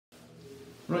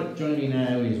Right, joining me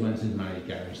now is Wenson's manager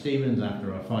Gary Stevens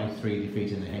after a 5-3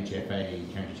 defeat in the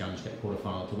HFA County Challenge Cup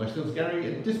quarter-final to Westfields. Gary,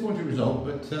 a disappointing result,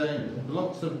 but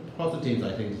lots of positives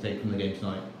I think to take from the game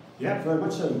tonight. Yeah, very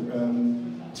much so.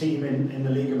 Team in the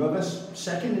league above us,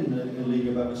 second in the league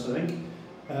above us, I think.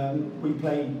 We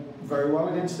played very well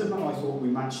against them, and I thought we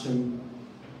matched them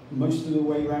most of the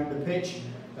way around the pitch.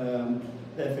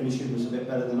 Their finishing was a bit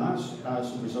better than ours,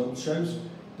 as the result shows,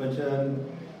 but the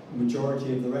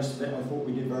majority of the rest of it I thought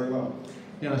we did very well.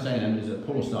 You know, I was saying it was a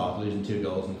poor start, losing 2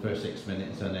 goals in the first 6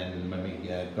 minutes, and then when we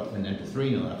got them into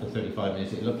 3-0 after 35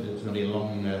 minutes, it looked like it was going to be a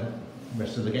long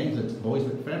rest of the game for the boys,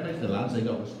 but fair play to the lads. They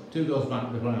got 2 goals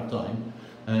back before half time,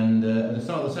 and at the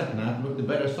start of the second half, looked the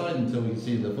better side until we could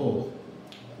see the fourth.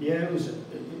 Yeah, it was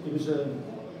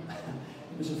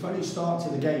a funny start to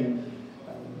the game.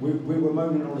 We were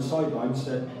moaning on the sidelines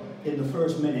that in the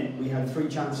first minute we had 3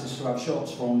 chances to have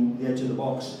shots from the edge of the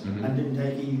box, and didn't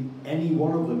take any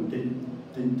one of them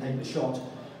didn't take the shot,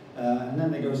 and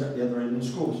then they goes at the other end and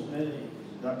scores.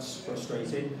 That's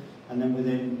frustrating. And then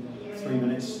within 3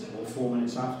 minutes or 4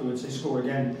 minutes afterwards they score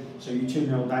again. So you're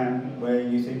 2-0 down, where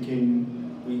you're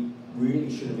thinking we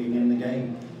really should have been in the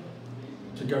game.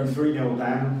 To go 3-0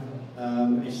 down,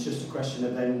 it's just a question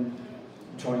of then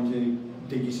trying to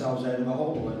dig yourselves out of a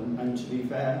hole, and to be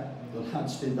fair, the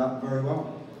lads did that very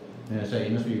well. Yeah, so you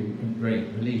must be very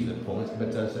relieved at the points, but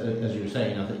as you were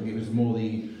saying, I think it was more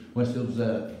the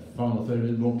Westfields' final third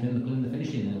was more clinical in the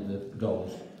finishing of the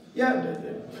goals. Yeah,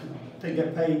 they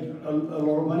get paid a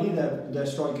lot of money. Their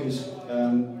strikers,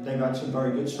 they've had some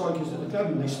very good strikers at the club,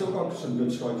 and they still got some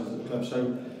good strikers at the club.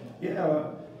 So,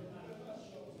 yeah,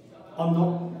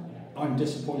 I'm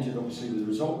disappointed obviously with the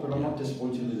result, but I'm not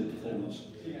disappointed with the performance.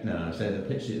 No, I say the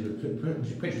pitch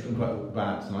has been quite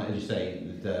bad tonight, as you say,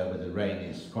 with the rain.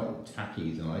 It's quite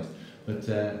tacky tonight. But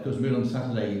of course, moving on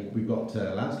Saturday, we've got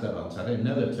Lads Club on Saturday,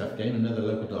 another tough game, another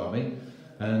local derby.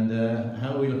 And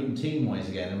how are we looking team-wise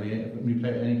again? Are we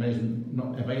any players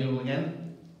not available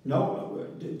again? No,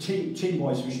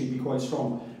 team-wise we should be quite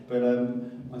strong, but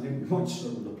I think we might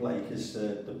struggle to play because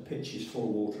the pitch is full of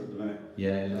water at the minute.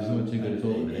 Yeah, it's not too good at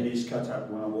all. It is cut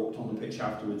out. When I walked on the pitch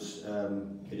afterwards,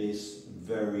 it is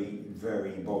very,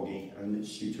 very boggy, and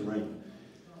it's due to rain.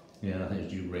 Yeah, I think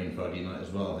it's due rain Friday night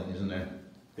as well, I think, isn't there?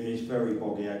 It is very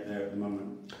boggy out there at the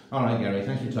moment. All right, Gary,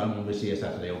 thanks for your time, and we'll see you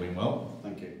Saturday, all being well.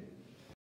 Thank you.